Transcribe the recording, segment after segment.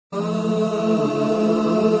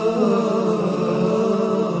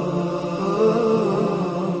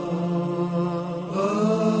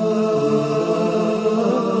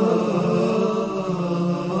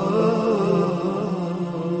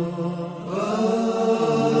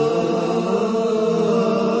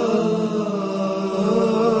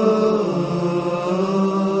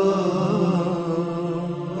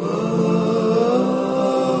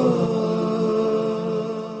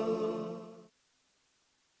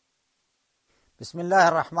Bismillah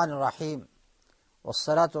ar-Rahman ar-Rahim.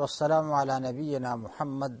 Wassalatu wassalamu ala nabiyyina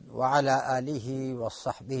Muhammad wa ala alihi wa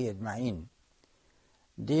sahbihi ajma'in.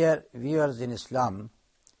 Dear viewers in Islam,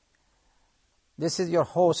 this is your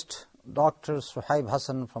host, Dr Suhaib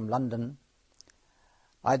Hasan from London.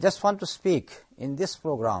 I just want to speak in this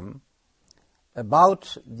program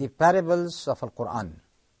about the parables of Al-Qur'an.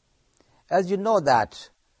 As you know that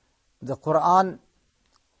the Qur'an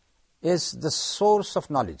is the source of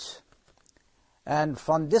knowledge. And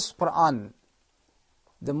from this Qur'an,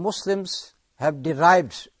 the Muslims have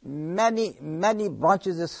derived many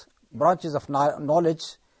branches of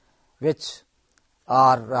knowledge which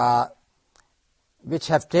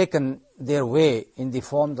have taken their way in the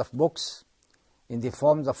forms of books, in the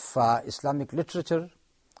forms of Islamic literature,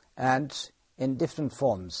 and in different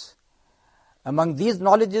forms. Among these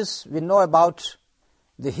knowledges, we know about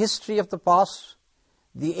the history of the past,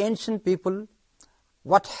 the ancient people,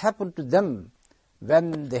 what happened to them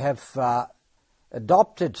when they have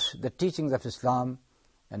adopted the teachings of Islam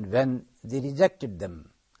and when they rejected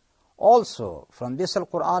them. Also, from this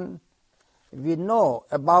Al-Qur'an, we know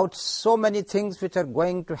about so many things which are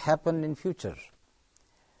going to happen in future.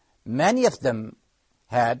 Many of them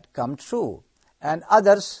had come true, and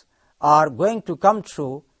others are going to come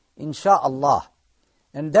true, insha'Allah.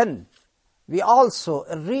 And then we also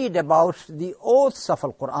read about the oaths of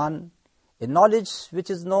Al-Qur'an, a knowledge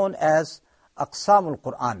which is known as Aqsamul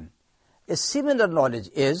Qur'an. A similar knowledge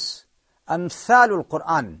is Amthalul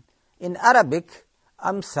Qur'an. In Arabic,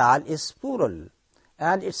 Amthal is plural,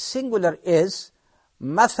 and its singular is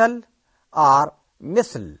Mathal or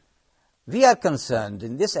Mithl. We are concerned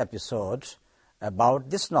in this episode about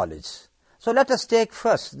this knowledge. So let us take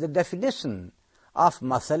first the definition of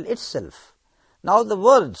Mathal itself. Now the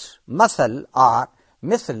words Mathal or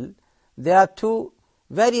Mithl, they are two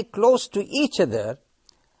very close to each other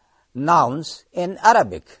nouns in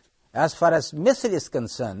Arabic. As far as mithl is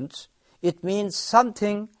concerned, it means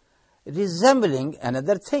something resembling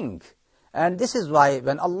another thing. And this is why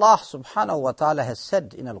when Allah subhanahu wa ta'ala has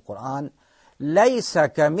said in Al-Qur'an,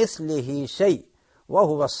 لَيْسَ كَمِثْلِهِ شَيْءٍ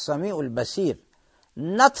وَهُوَ السَّمِيعُ الْبَصِيرُ,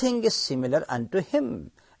 nothing is similar unto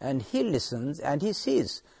him, and he listens and he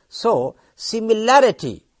sees. So,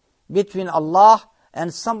 similarity between Allah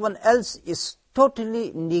and someone else is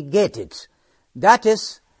totally negated. That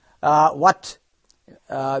is what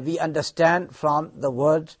we understand from the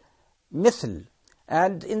word mithl.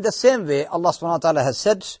 And in the same way, Allah subhanahu wa ta'ala has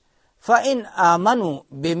said, فَإِنْ آمَنُوا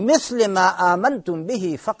بِمِثْلِ مَا آمَنْتُمْ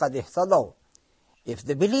بِهِ فَقَدْ اهْتَدَوْا. If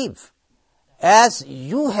they believe as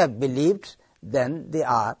you have believed, then they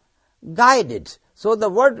are guided. So the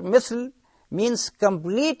word mithl means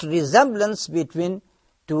complete resemblance between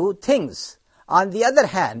two things. On the other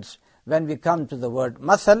hand, when we come to the word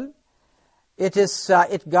mathal,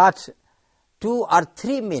 it got two or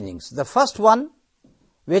three meanings. The first one,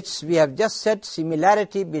 which we have just said,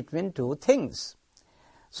 similarity between two things.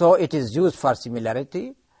 So it is used for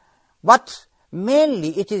similarity, but mainly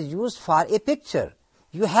it is used for a picture.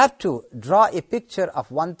 You have to draw a picture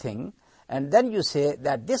of one thing, and then you say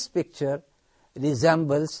that this picture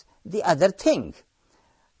resembles the other thing.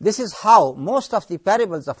 This is how most of the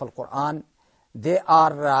parables of Al-Qur'an, they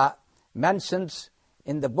are mentioned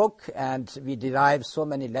in the book, and we derive so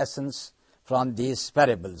many lessons from these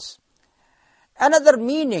parables. Another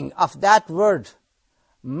meaning of that word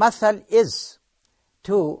mathal is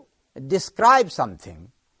to describe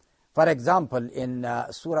something. For example, in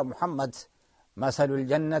Surah Muhammad, مثل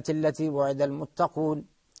الجنة التي وعد المتقون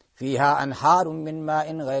فيها أنهار من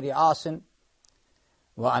ماء غير آسن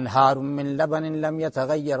وأنهار من لبن لم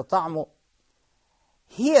يتغير طعمه.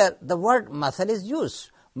 Here the word mathal is used.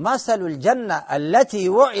 مثل الجنة التي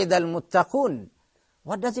وعد المتقون.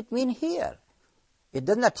 What does it mean here? It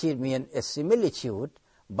does not mean a similitude,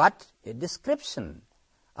 but a description.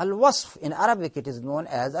 Al-wasf, in Arabic it is known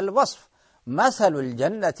as al-wasf. مثل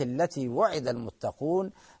الجنة التي وعد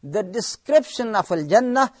المتقون, the description of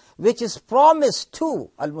al-Jannah which is promised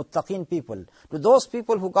to al-muttaqin people, to those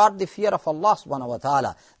people who got the fear of Allah subhanahu wa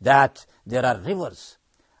ta'ala, that there are rivers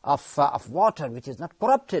of water which is not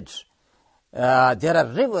corrupted. There are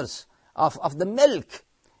rivers of the milk,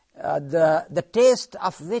 the taste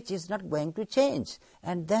of which is not going to change.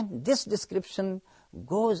 And then this description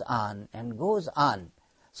goes on and goes on.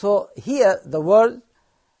 So here the word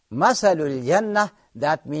Masalul Jannah,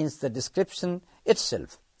 that means the description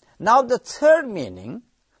itself. Now the third meaning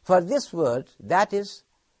for this word, that is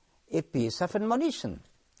a piece of admonition.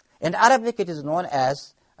 In Arabic it is known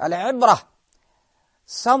as al-ibrah.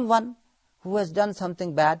 Someone who has done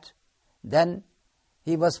something bad, then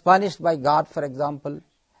he was punished by God, for example,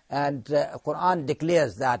 and Qur'an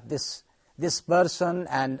declares that this this person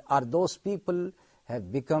and or those people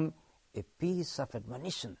have become a piece of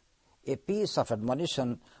admonition. A piece of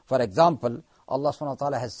admonition. For example, Allah subhanahu wa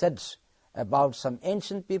ta'ala has said about some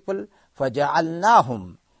ancient people,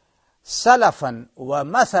 فَجَعَلْنَاهُمْ سَلَفًا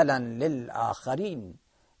وَمَثَلًا لِلْآخَرِينَ.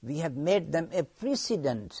 We have made them a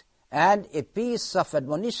precedent and a piece of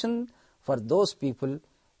admonition for those people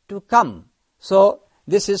to come. So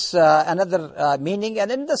this is another meaning.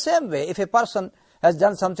 And in the same way, if a person has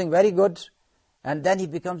done something very good and then he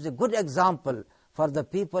becomes a good example for the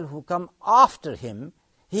people who come after him,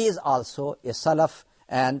 he is also a salaf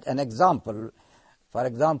and an example. For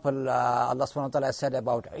example, Allah subhanahu wa ta'ala said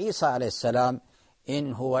about Isa alayhi salam,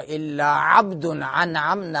 إِنْ هُوَ إِلَّا عَبْدٌ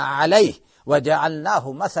أَنْعَمْنَا عَلَيْهِ وَجَعَلْنَاهُ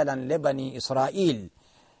مَثَلًا لِبَنِي إِسْرَائِيلِ.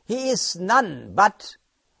 He is none but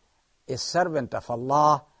a servant of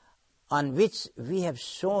Allah on which we have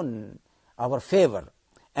shown our favor,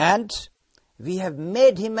 and we have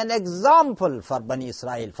made him an example for Bani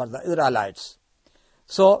Israel, for the Israelites.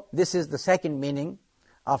 So this is the second meaning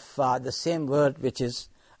of the same word, which is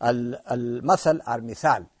al-masal or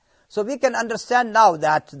mithal. So we can understand now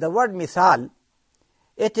that the word mithal,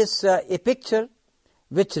 it is a picture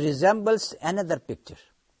which resembles another picture.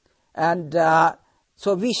 And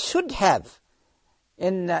so we should have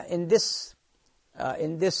in this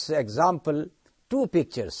example two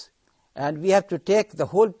pictures, and we have to take the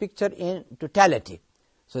whole picture in totality.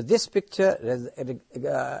 So this picture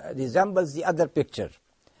resembles the other picture.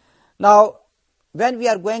 Now, when we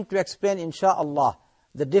are going to explain, insha'Allah,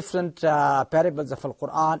 the different parables of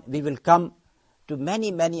Al-Qur'an, we will come to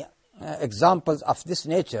many examples of this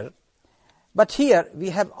nature. But here we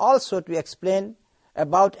have also to explain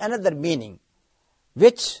about another meaning,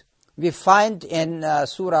 which we find in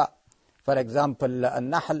Surah, for example,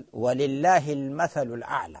 An-Nahl, وَلِلَّهِ الْمَثَلُ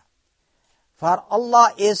الْأَعْلَى. For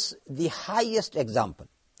Allah is the highest example.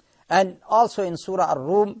 And also in Surah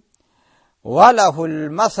Ar-Rum, وَلَهُ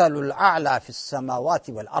الْمَثَلُ الْأَعْلَى فِي السَّمَاوَاتِ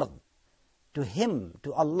وَالْأَرْضِ. To Him,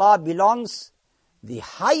 to Allah belongs the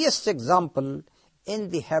highest example in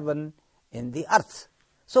the heaven, in the earth.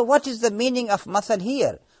 So what is the meaning of masal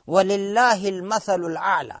here? وَلِلَّهِ الْمَثَلُ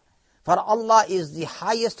الْأَعْلَى. For Allah is the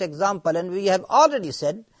highest example, and we have already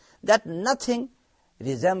said that nothing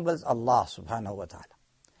resembles Allah subhanahu wa ta'ala.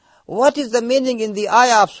 What is the meaning in the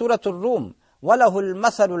ayah of Surah Ar-Rum? وَلَهُ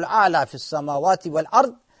الْمَثَلُ الْأَعْلَى فِي السَّمَاوَاتِ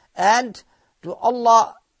وَالْأَرْضِ. And to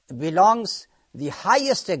Allah belongs the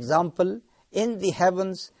highest example in the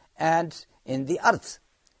heavens and in the earth.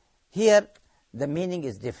 Here the meaning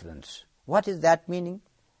is different. What is that meaning?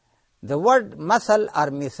 The word masal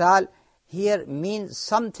or mithal here means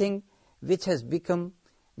something which has become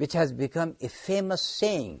a famous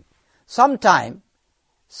saying. Sometimes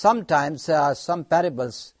some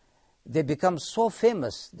parables, they become so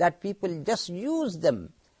famous that people just use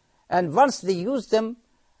them, and once they use them,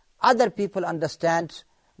 other people understand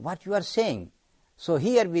what you are saying. So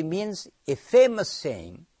here we means a famous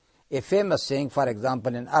saying. A famous saying, for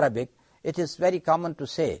example, in Arabic, it is very common to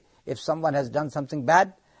say, if someone has done something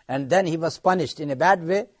bad and then he was punished in a bad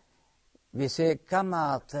way, we say,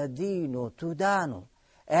 Kama tadinu tudanu.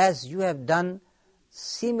 As you have done,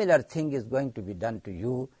 similar thing is going to be done to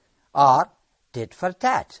you, or tit for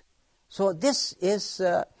tat. So this is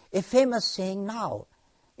a famous saying now.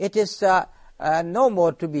 It is no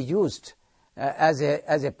more to be used as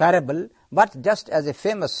a parable, but just as a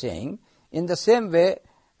famous saying. In the same way,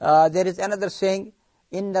 there is another saying,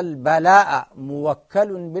 Innal bala'a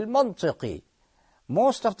muwakkalun bil mantiqi.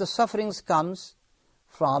 Most of the sufferings comes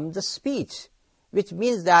from the speech, which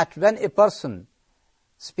means that when a person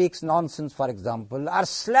speaks nonsense, for example, or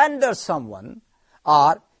slanders someone,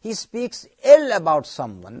 or he speaks ill about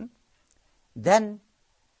someone, then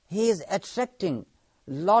he is attracting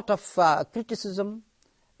lot of criticism,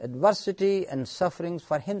 adversity and sufferings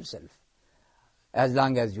for himself. As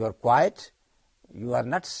long as you are quiet, you are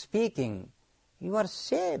not speaking, you are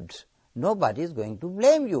saved. Nobody is going to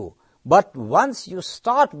blame you. But once you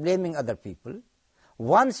start blaming other people,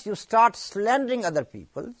 once you start slandering other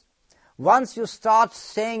people, once you start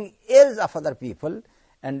saying ills of other people,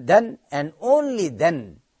 and then and only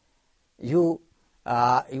then you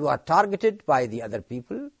are targeted by the other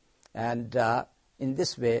people, and in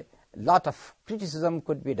this way, a lot of criticism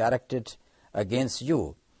could be directed against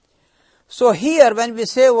you. So here when we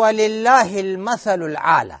say, وَلِلَّهِ الْمَثَلُ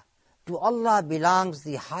الْعَالَى, to Allah belongs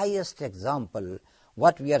the highest example,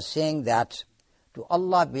 what we are saying that to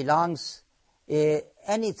Allah belongs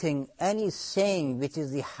anything, any saying which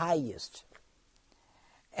is the highest,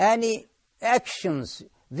 any actions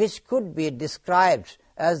which could be described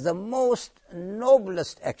as the most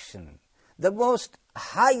noblest action, the most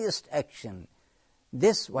highest action,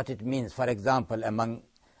 this what it means. For example, among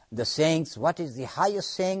the sayings, what is the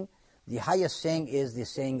highest saying? The highest saying is the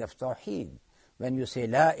saying of Tawheed. When you say,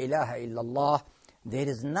 La ilaha illallah, there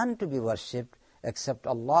is none to be worshipped except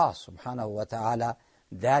Allah subhanahu wa ta'ala.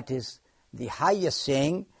 That is the highest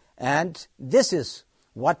saying, and this is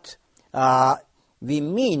what we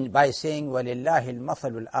mean by saying, وَلِلَّهِ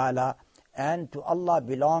الْمَثَلُ الْأَعْلَى, and to Allah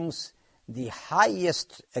belongs the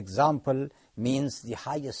highest example, means the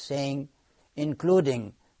highest saying,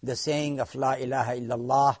 including the saying of La ilaha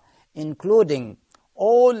illallah, including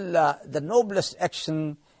all the noblest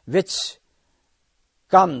action which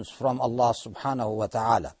comes from Allah subhanahu wa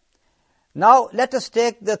ta'ala. Now let us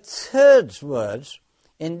take the third word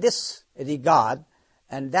in this regard,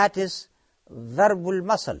 and that is ضرب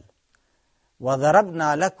المثل.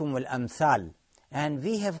 وَضَرَبْنَا لَكُمُ الْأَمْثَالِ, and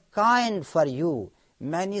we have coined for you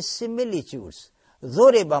many similitudes.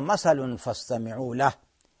 ضُرِبَ مَثَلٌ فَاسْتَمِعُوا لَهُ.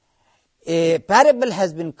 A parable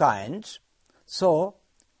has been coined, so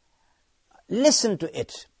listen to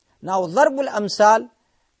it. Now, ضرب الأمثال,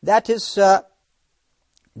 that is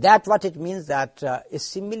that what it means, that a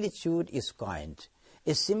similitude is coined,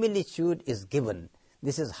 a similitude is given.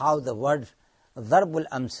 This is how the word ضرب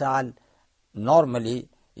الأمثال normally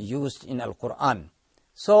used in Al-Qur'an.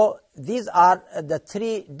 So these are the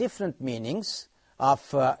three different meanings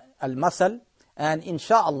of al-masal, and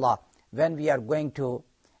inshallah when we are going to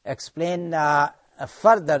explain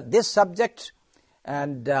further this subject,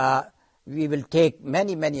 and we will take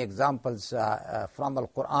many examples from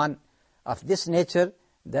Al-Qur'an of this nature,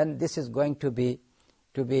 then this is going to be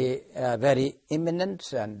very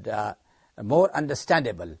imminent and more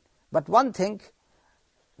understandable. But one thing,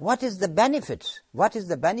 what is the benefit? What is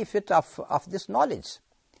the benefit of this knowledge?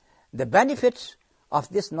 The benefit of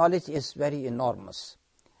this knowledge is very enormous.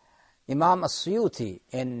 Imam As-Suyuti,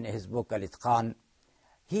 in his book Al-Itqan,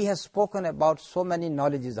 he has spoken about so many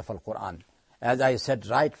knowledges of Al-Qur'an. As I said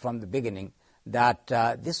right from the beginning, that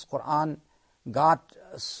this Qur'an got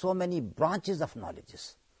so many branches of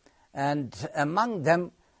knowledges. And among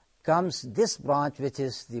them comes this branch, which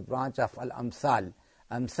is the branch of Al-Amthal.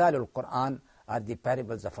 Amthal al-Qur'an are the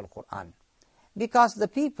parables of Al-Qur'an. Because the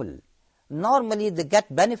people, normally they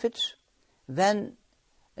get benefits when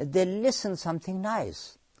they listen something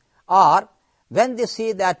nice, or when they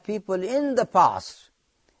see that people in the past,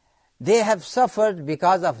 they have suffered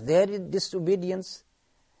because of their disobedience,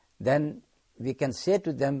 then we can say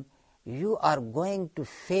to them, you are going to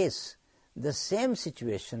face the same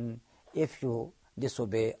situation if you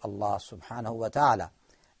disobey Allah subhanahu wa ta'ala.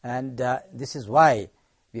 And this is why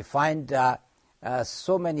we find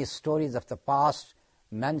so many stories of the past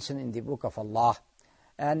mentioned in the book of Allah.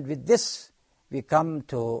 And with this, we come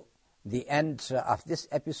to the end of this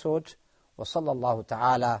episode. وصلى الله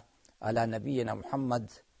تعالى على نبينا محمد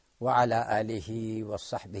وعلى آله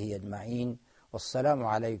وصحبه أجمعين والسلام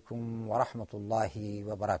عليكم ورحمة الله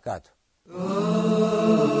وبركاته.